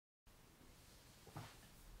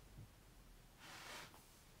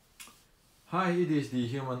Hi, it is the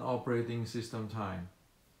human operating system time.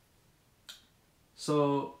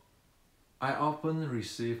 So I often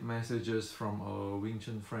receive messages from our Wing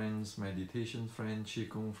Chun friends, meditation friends,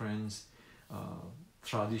 Qigong friends,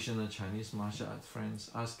 traditional Chinese martial art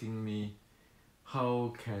friends asking me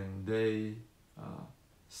how can they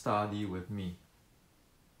study with me.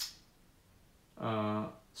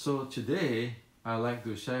 So today I'd like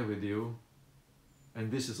to share with you,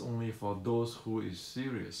 and this is only for those who is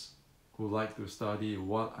serious, who like to study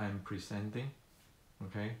what I'm presenting,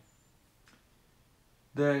 okay?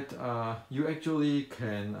 That you actually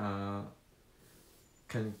can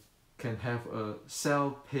have a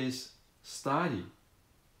self-paced study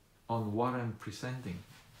on what I'm presenting,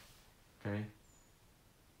 okay?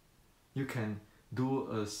 You can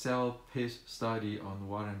do a self-paced study on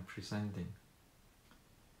what I'm presenting.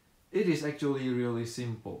 It is actually really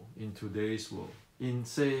simple in today's world. In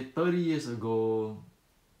say 30 years ago,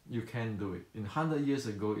 you can do it. In 100 years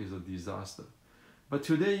ago, it's a disaster. But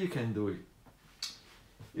today you can do it.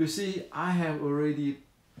 You see, I have already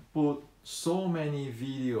put so many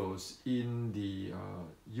videos in the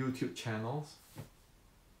YouTube channels,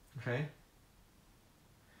 okay?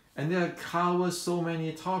 And they cover so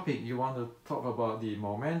many topics. You want to talk about the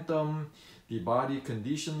momentum, the body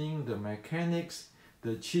conditioning, the mechanics,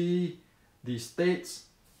 the chi, the states,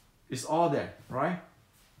 it's all there, right?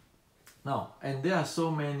 Now, and there are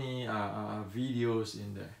so many videos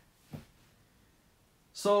in there.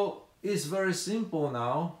 So it's very simple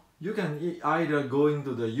now. You can either go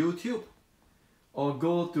into the YouTube or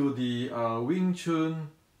go to the Wing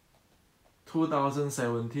Chun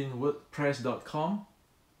 2017 wordpress.com,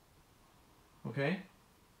 okay,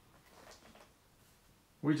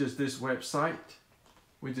 which is this website,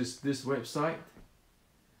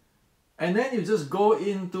 and then you just go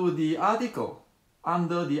into the article,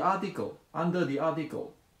 under the article,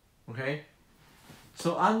 okay?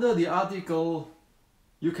 So under the article,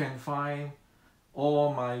 you can find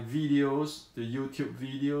all my videos, the YouTube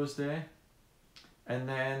videos there, and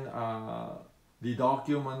then the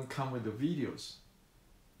document come with the videos,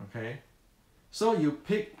 okay? So you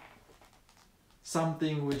pick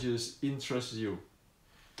something which interests you.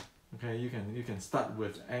 Okay, you can start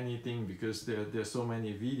with anything because there's so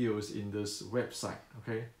many videos in this website,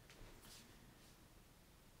 okay?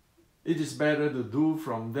 It is better to do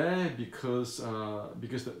from there because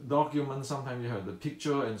the document, sometimes you have the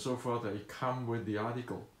picture and so forth that it come with the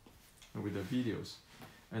article, with the videos.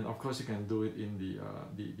 And of course you can do it in the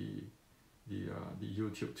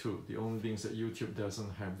YouTube too. The only thing is that YouTube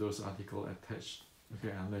doesn't have those articles attached,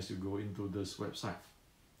 okay, unless you go into this website.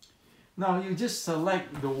 Now you just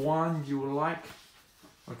select the one you like,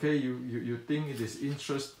 okay, you think it is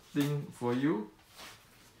interesting for you,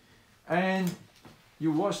 and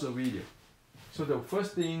you watch the video. So the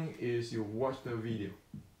first thing is you watch the video.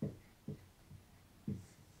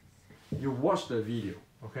 You watch the video,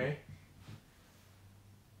 okay?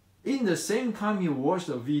 In the same time you watch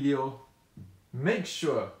the video, make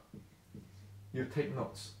sure you take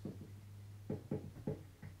notes.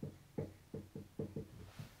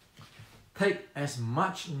 Take as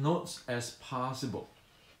much notes as possible,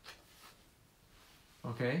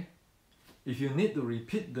 okay? If you need to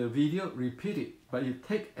repeat the video, repeat it, but you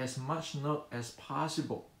take as much note as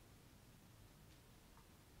possible,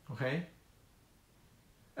 okay?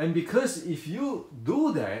 And because if you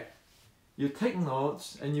do that, you take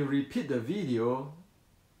notes and you repeat the video,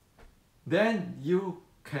 then you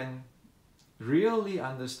can really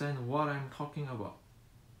understand what I'm talking about,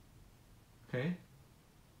 okay?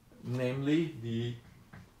 Namely the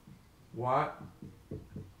what,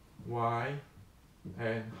 why,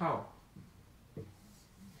 and how.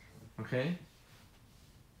 Okay?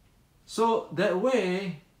 So that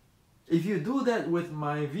way, if you do that with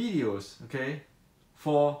my videos, okay,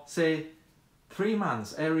 for say 3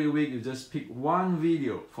 months, every week you just pick one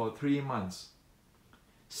video for 3 months.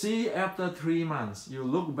 See, after 3 months, you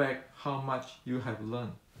look back how much you have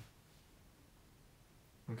learned.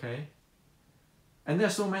 Okay? And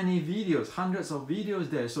there's so many videos, hundreds of videos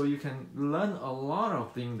there, so you can learn a lot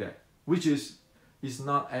of things there, which is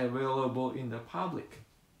not available in the public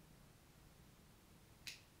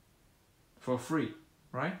for free,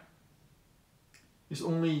 right? It's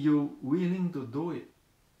only you willing to do it,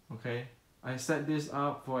 okay? I set this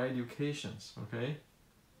up for educations, okay?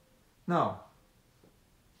 Now,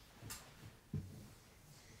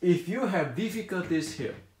 if you have difficulties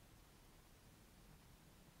here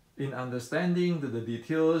in understanding the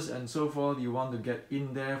details and so forth, you want to get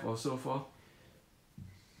in depth or so forth,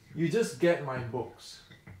 you just get my books,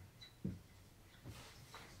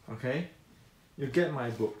 okay? You get my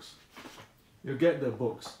books. You get the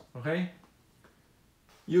books, okay?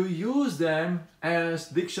 you use them as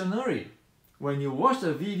dictionary. When you watch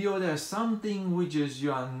the video, there's something which is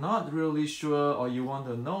you are not really sure or you want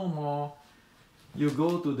to know more, you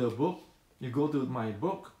go to the book, you go to my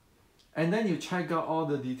book, and then you check out all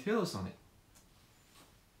the details on it.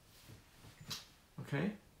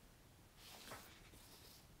 Okay?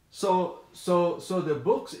 So the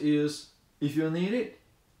books is, if you need it,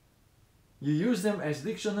 you use them as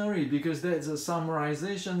dictionary because that's a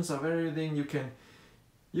summarizations of everything.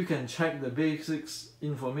 You can check the basics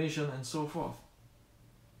information and so forth.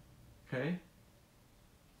 Okay?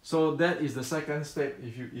 So that is the second step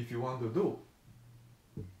if you want to do.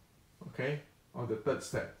 Okay? Or the third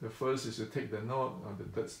step. The first is to take the note, or the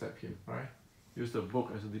third step here, right? Use the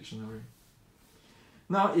book as a dictionary.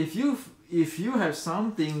 Now, if you have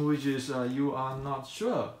something which is you are not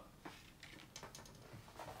sure,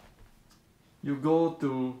 you go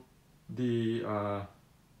to the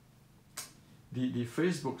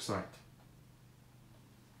Facebook site.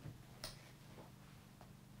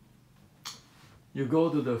 You go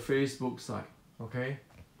to the Facebook site, okay?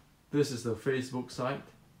 This is the Facebook site.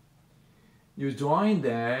 You join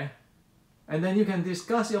there, and then you can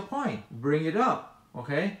discuss your point. Bring it up,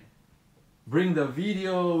 okay? Bring the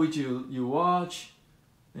video which you watch.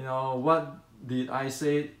 You know, what did I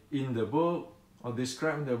say in the book or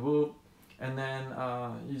describe in the book? And then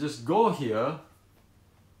you just go here.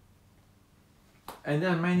 And there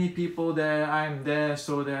are many people there. I'm there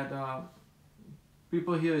so that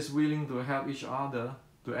people here is willing to help each other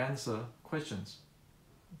to answer questions.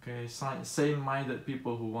 Okay, same-minded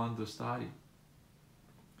people who want to study.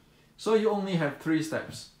 So you only have 3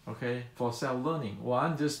 steps, okay, for self-learning.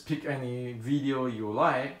 One, just pick any video you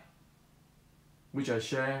like, which I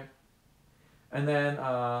share. And then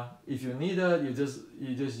if you need it,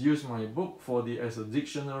 you just use my book as a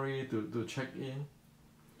dictionary to check in.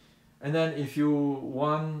 And then if you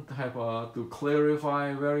want to have to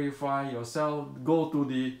clarify, verify yourself, go to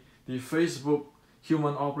the Facebook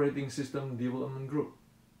Human Operating System Development Group.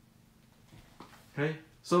 Okay,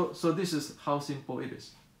 so this is how simple it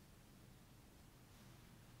is.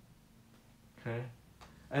 Okay,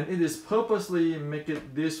 and it is purposely make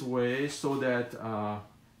it this way so that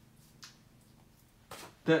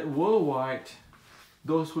that worldwide,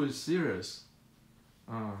 those who are serious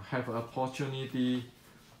have an opportunity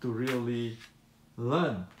to really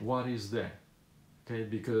learn what is there. Okay,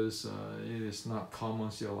 because it is not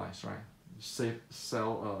commercialized, right?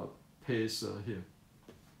 Self-paced here.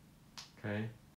 Okay.